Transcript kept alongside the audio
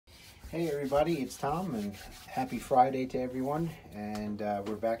Hey everybody, it's Tom and happy Friday to everyone, and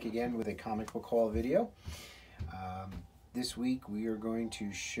we're back again with a comic book haul video. This week we are going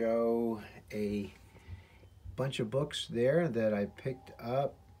to show a bunch of books there that I picked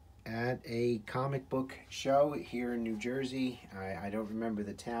up at a comic book show here in New Jersey. I don't remember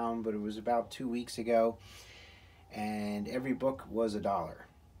the town, but it was about 2 weeks ago, and every book was $1.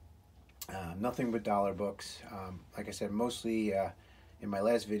 Nothing but dollar books. Like I said, mostly in my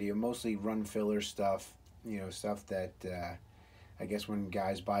last video, mostly run filler stuff, stuff that I guess when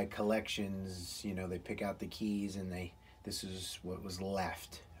guys buy collections, they pick out the keys and this is what was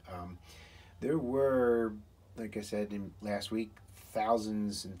left. There were, like I said in last week,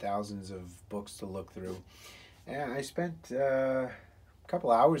 thousands and thousands of books to look through, and I spent a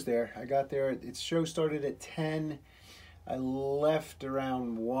couple hours there. I got there, its show started at 10. I left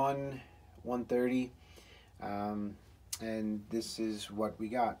around 1:30. And this is what we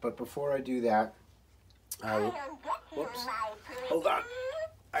got. But before I do that, whoops, hold on.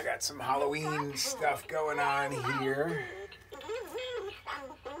 I got some Halloween stuff going on here.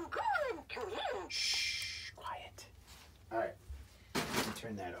 Shh, quiet. All right, let me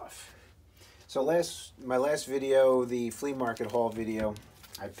turn that off. So my last video, the flea market haul video,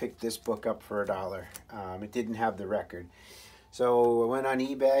 I picked this book up for $1. It didn't have the record. So I went on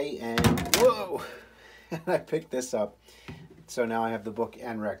eBay and, whoa! I picked this up, so now I have the book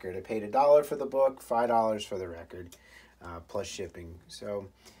and record. I paid $1 for the book, $5 for the record, plus shipping. So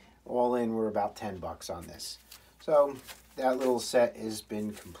all in, we're about 10 bucks on this. So that little set has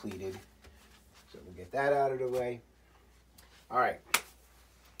been completed. So we'll get that out of the way. All right,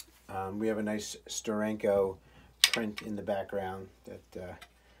 we have a nice Steranko print in the background that I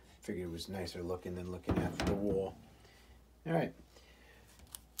figured was nicer looking than looking at the wall. All right,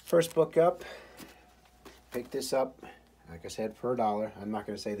 first book up. Picked this up, like I said, for $1. I'm not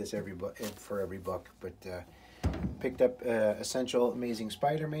going to say this for every book, but picked up Essential Amazing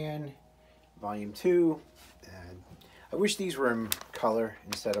Spider-Man, Volume 2. And I wish these were in color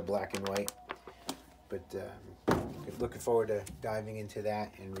instead of black and white, but looking forward to diving into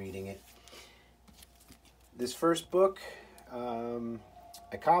that and reading it. This first book,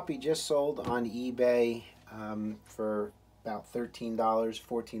 a copy just sold on eBay for about $13,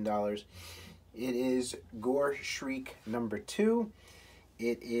 $14. It is Gore Shriek number 2.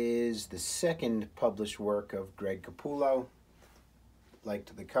 It is the second published work of Greg Capullo.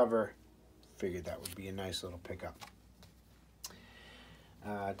 Liked the cover. Figured that would be a nice little pickup.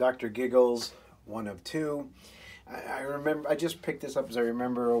 Dr. Giggles, 1 of 2. I remember, I just picked this up because I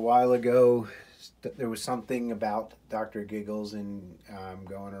remember a while ago there was something about Dr. Giggles and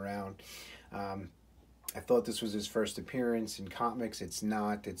going around. I thought this was his first appearance in comics. It's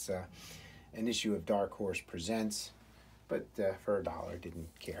not. It's an issue of Dark Horse Presents, but for $1, didn't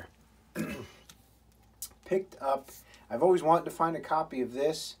care. Picked up, I've always wanted to find a copy of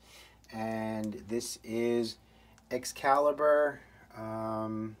this, and this is Excalibur.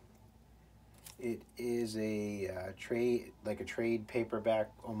 It is a trade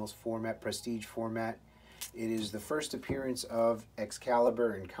paperback, almost format, prestige format. It is the first appearance of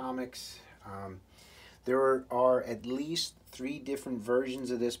Excalibur in comics. There are at least 3 different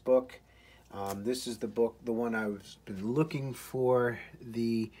versions of this book. This is the book, the one I've been looking for,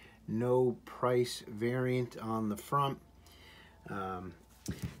 the no price variant on the front. And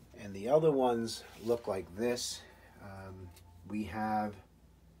the other ones look like this. We have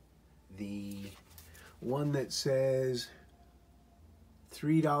the one that says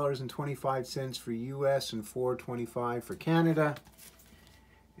 $3.25 for US and $4.25 for Canada.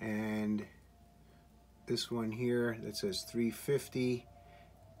 And this one here that says $3.50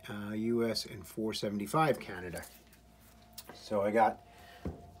 US and $4.75 Canada. So I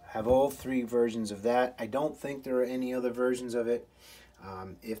have all 3 versions of that. I don't think there are any other versions of it.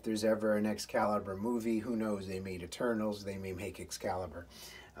 If there's ever an Excalibur movie, who knows? They made Eternals. They may make Excalibur.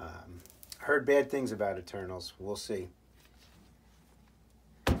 Heard bad things about Eternals. We'll see.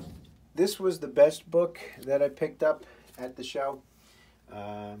 This was the best book that I picked up at the show.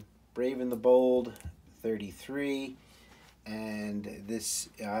 Brave and the Bold, 33. And this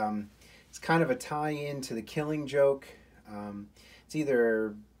it's kind of a tie-in to The Killing Joke. It's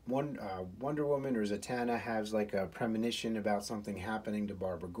either Wonder Woman or Zatanna has like a premonition about something happening to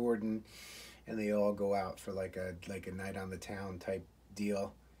Barbara Gordon, and they all go out for like a night on the town type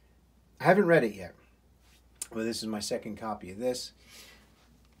deal. I haven't read it yet, but this is my second copy of this.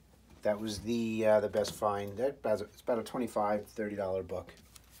 That was the best find. It's about a $25, $30 book.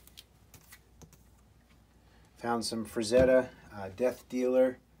 Found some Frazetta, Death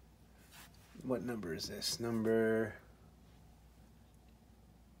Dealer. What number is this? Number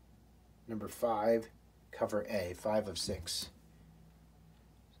number 5, cover A, 5 of 6.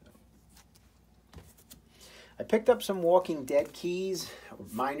 I picked up some Walking Dead keys,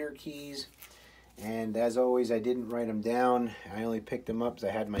 minor keys, and as always I didn't write them down. I only picked them up because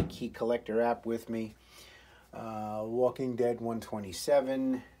I had my key collector app with me. Walking Dead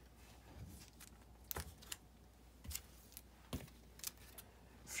 127,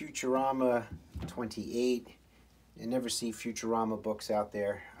 Futurama 28. I never see Futurama books out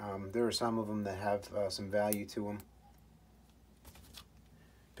there. There are some of them that have some value to them.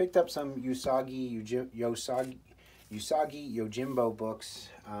 Picked up some Usagi Yojimbo books.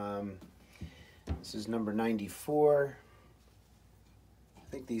 This is number 94. I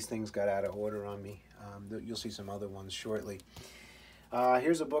think these things got out of order on me. You'll see some other ones shortly.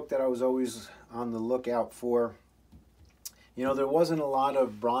 Here's a book that I was always on the lookout for. You know, there wasn't a lot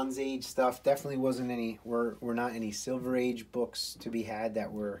of Bronze Age stuff. Definitely wasn't any, were not any Silver Age books to be had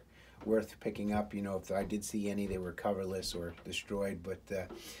that were worth picking up. You know, if I did see any, they were coverless or destroyed. But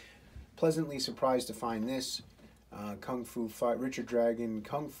pleasantly surprised to find this. Richard Dragon,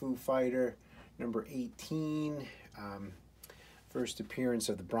 Kung Fu Fighter, number 18. First appearance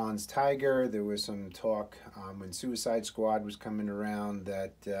of the Bronze Tiger. There was some talk when Suicide Squad was coming around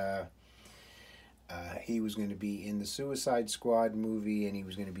that he was going to be in the Suicide Squad movie, and he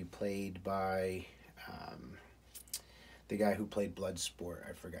was going to be played by the guy who played Bloodsport.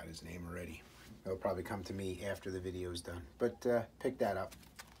 I forgot his name already. It'll probably come to me after the video is done. But pick that up.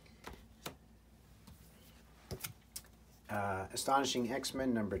 Astonishing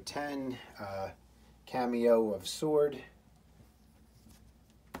X-Men number 10. Cameo of Sword.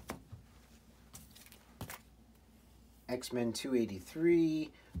 X-Men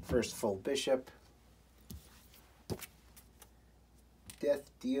 283. First Full Bishop.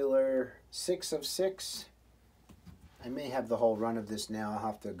 Death Dealer 6 of 6. I may have the whole run of this now. I'll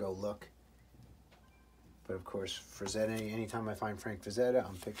have to go look. But of course, Frazetta, anytime I find Frank Frazetta,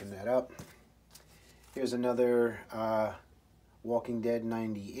 I'm picking that up. Here's another Walking Dead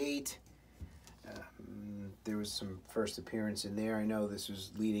 98. There was some first appearance in there. I know this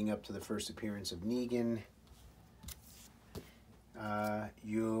was leading up to the first appearance of Negan.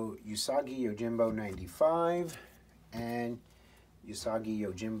 Usagi Yojimbo 95 and Usagi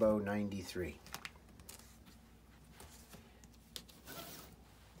Yojimbo 93.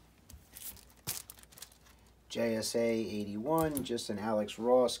 JSA 81, just an Alex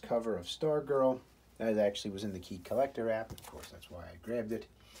Ross cover of Stargirl. That actually was in the Key Collector app. Of course, that's why I grabbed it.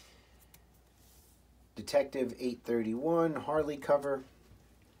 Detective 831, Harley cover.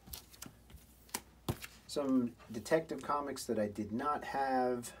 Some detective comics that I did not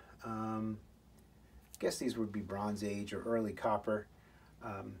have. I guess these would be Bronze Age or early Copper.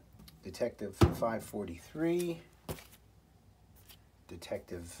 Detective 543.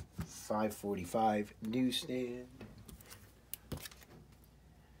 Detective 545, Newsstand.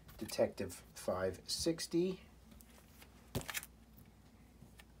 Detective 560.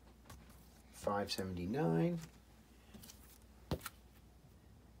 579.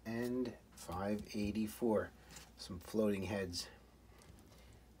 And 584. Some floating heads.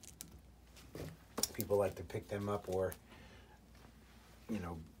 People like to pick them up or, you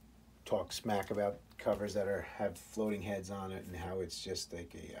know, talk smack about covers that have floating heads on it and how it's just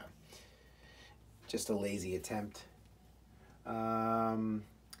like a lazy attempt.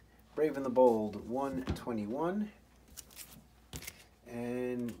 Brave and the Bold 121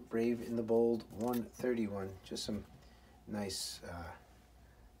 and Brave and the Bold 131. Just some nice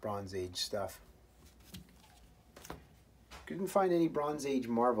Bronze Age stuff. Couldn't find any Bronze Age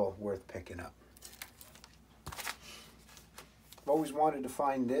Marvel worth picking up. I've always wanted to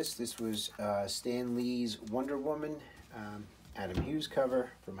find this. This was Stan Lee's Wonder Woman, Adam Hughes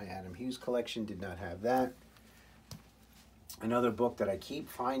cover for my Adam Hughes collection. Did not have that. Another book that I keep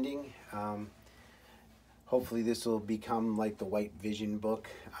finding. Hopefully this will become like the White Vision book.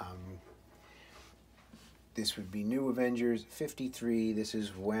 This would be New Avengers 53. This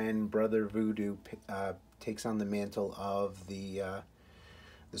is when Brother Voodoo takes on the mantle of the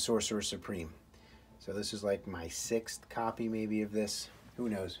Sorcerer Supreme. So this is like my 6th copy maybe of this. Who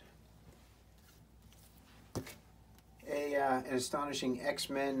knows? An Astonishing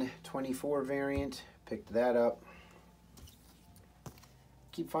X-Men 24 variant. Picked that up.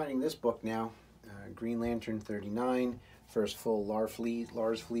 Keep finding this book now. Green Lantern 39. First full Lars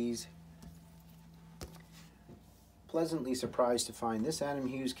Flees. Pleasantly surprised to find this Adam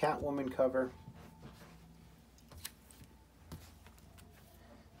Hughes Catwoman cover.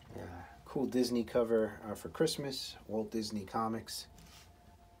 Cool Disney cover for Christmas. Walt Disney Comics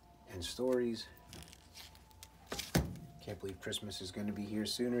and Stories. Can't believe Christmas is going to be here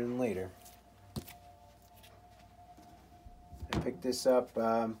sooner than later. I picked this up.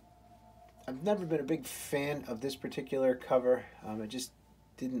 I've never been a big fan of this particular cover. I just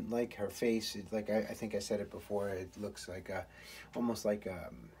didn't like her face. I think I said it before. It looks like almost like a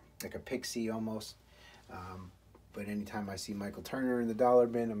pixie almost. But anytime I see Michael Turner in the dollar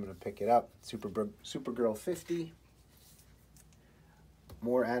bin, I'm going to pick it up. Supergirl 50.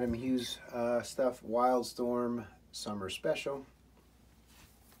 More Adam Hughes stuff. Wildstorm Summer Special.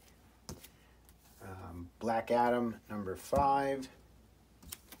 Black Adam number 5.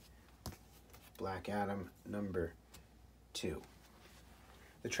 Black Adam number 2.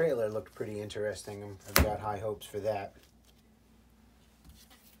 The trailer looked pretty interesting. I've got high hopes for that.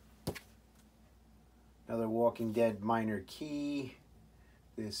 Another Walking Dead minor key.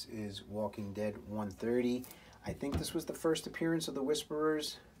 This is Walking Dead 130. I think this was the first appearance of the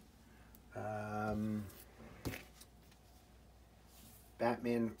Whisperers.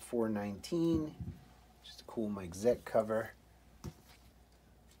 Batman 419. Just a cool Mike Zeck cover.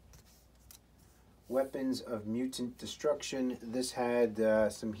 Weapons of Mutant Destruction. This had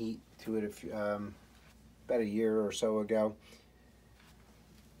some heat to it about a year or so ago.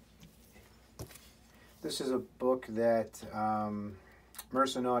 This is a book that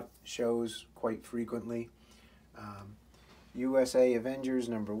Mercenaut shows quite frequently. USA Avengers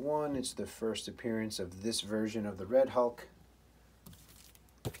number 1. It's the first appearance of this version of the Red Hulk.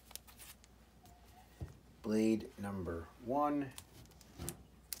 Blade number 1.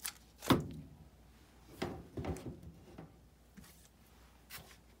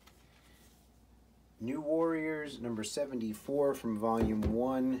 New Warriors number 74 from volume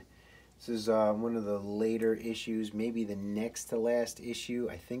 1. This is one of the later issues, maybe the next to last issue.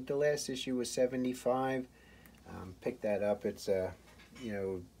 I think the last issue was 75. Pick that up. It's a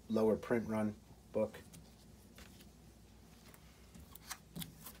lower print run book.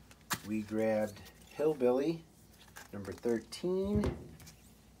 We grabbed Hillbilly number 13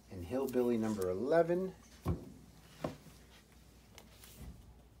 and Hillbilly number 11.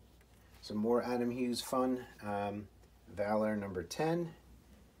 Some more Adam Hughes fun. Valor number 10.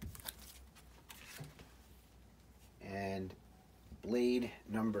 And Blade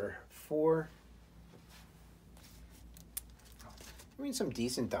number 4. I mean, some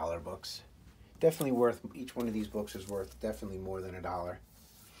decent dollar books. Definitely worth, each one of these books is worth definitely more than $1.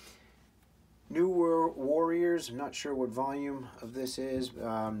 New Warriors, I'm not sure what volume of this is.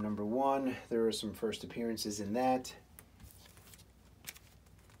 Number 1, there are some first appearances in that.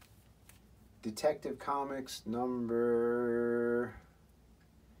 Detective Comics number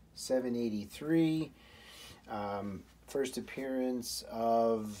 783. First appearance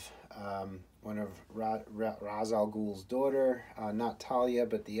of one of Ra's al Ghul's daughter, not Talia,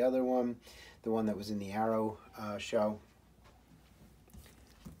 but the other one, the one that was in the Arrow show.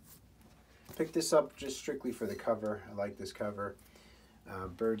 Picked this up just strictly for the cover. I like this cover.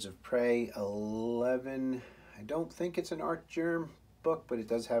 Birds of Prey 11. I don't think it's an Art Germ book, but it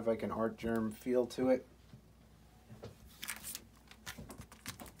does have like an Art Germ feel to it.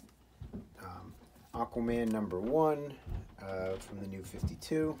 Aquaman number 1 from the New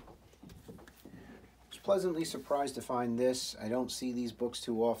 52. Was pleasantly surprised to find this. I don't see these books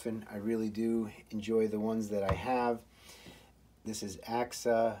too often. I really do enjoy the ones that I have. This is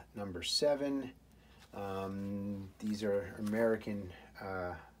AXA number 7. These are American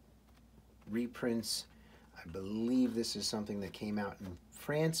reprints. I believe this is something that came out in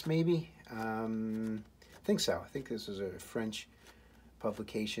France, maybe. I think so. I think this was a French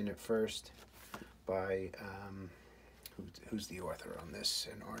publication at first by, who's the author on this,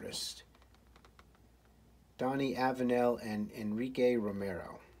 an artist? Donny Avenel and Enrique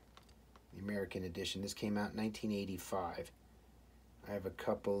Romero. The American edition. This came out in 1985. I have a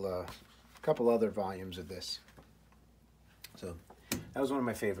couple other volumes of this. So that was one of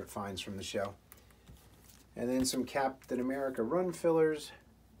my favorite finds from the show. And then some Captain America run fillers.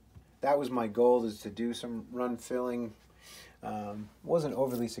 That was my goal, is to do some run filling. Wasn't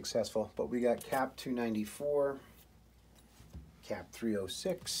overly successful, but we got Cap 294, Cap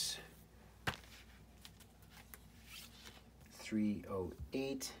 306,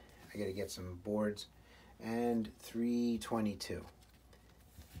 308. I gotta get some boards, and 322.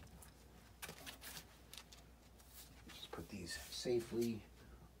 Just put these safely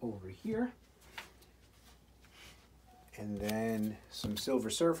over here. And then some Silver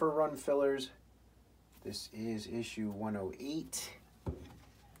Surfer run fillers. This is issue 108.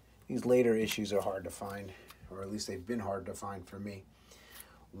 These later issues are hard to find, or at least they've been hard to find for me.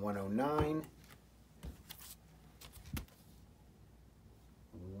 109.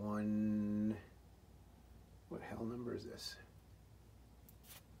 What hell number is this?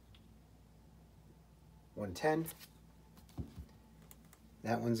 110.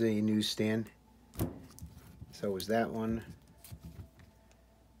 That one's a newsstand. So is that one.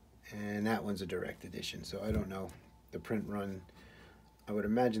 And that one's a direct edition. So I don't know the print run. I would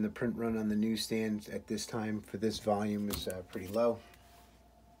imagine the print run on the newsstand at this time for this volume is pretty low.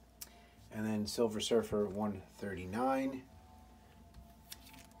 And then Silver Surfer 139.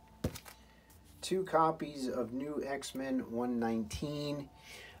 2 copies of New X-Men 119.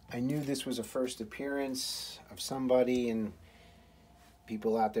 I knew this was a first appearance of somebody, and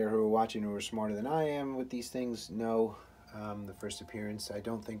people out there who are watching who are smarter than I am with these things know the first appearance. I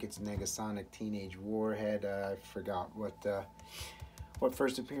don't think it's Negasonic Teenage Warhead. I forgot what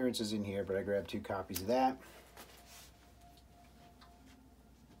first appearance is in here, but I grabbed 2 copies of that.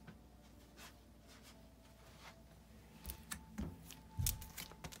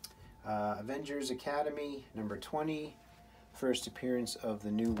 Avengers Academy number 20, first appearance of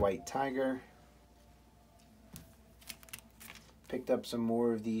the new White Tiger. Picked up some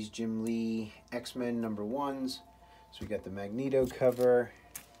more of these Jim Lee X-Men number 1s. So we got the Magneto cover,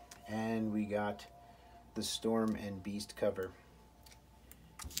 and we got the Storm and Beast cover.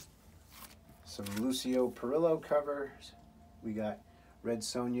 Some Lucio Perillo covers. We got Red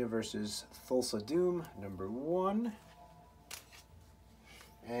Sonja versus Thulsa Doom number 1.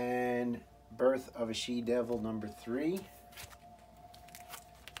 And Birth of a She-Devil number 3.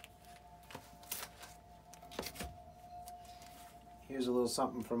 Here's a little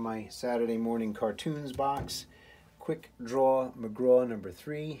something from my Saturday morning cartoons box. Quick Draw McGraw number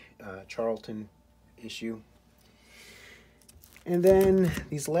 3, Charlton issue. And then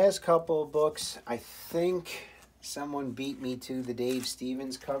these last couple of books, I think someone beat me to the Dave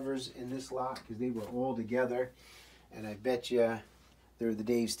Stevens covers in this lot because they were all together. And I bet you the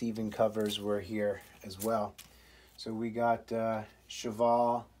Dave Stevens covers were here as well. So we got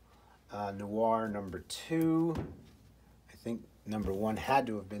Cheval Noir number 2. I think number 1 had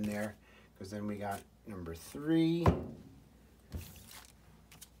to have been there, because then we got number 3,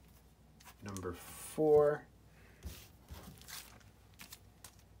 number 4,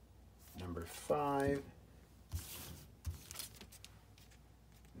 number 5,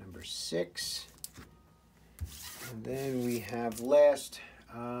 number 6, and then we have last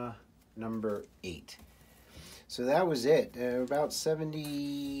number 8. So that was it. About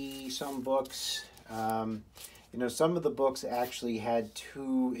 70 some books. You know, some of the books actually had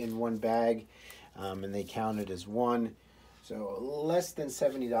 2 in one bag, and they counted as 1. So less than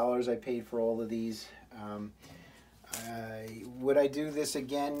 $70 I paid for all of these. Would I do this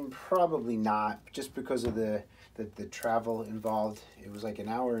again? Probably not, just because of the travel involved. It was like an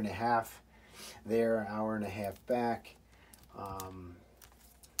hour and a half there, an hour and a half back,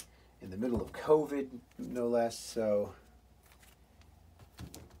 in the middle of COVID, no less. So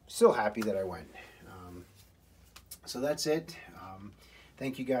still happy that I went. So that's it.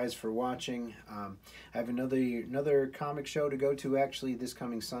 Thank you guys for watching. I have another comic show to go to actually this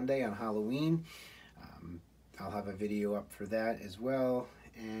coming Sunday on Halloween. I'll have a video up for that as well.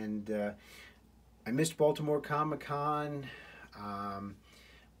 And I missed Baltimore Comic-Con,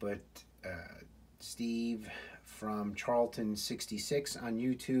 but Steve from Charlton 66 on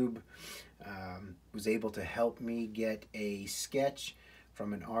YouTube was able to help me get a sketch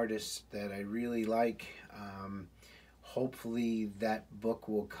from an artist that I really like. Hopefully that book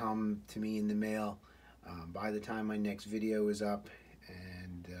will come to me in the mail by the time my next video is up,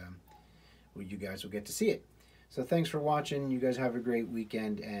 and well, you guys will get to see it. So thanks for watching. You guys have a great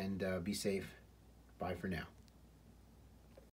weekend, and be safe. Bye for now.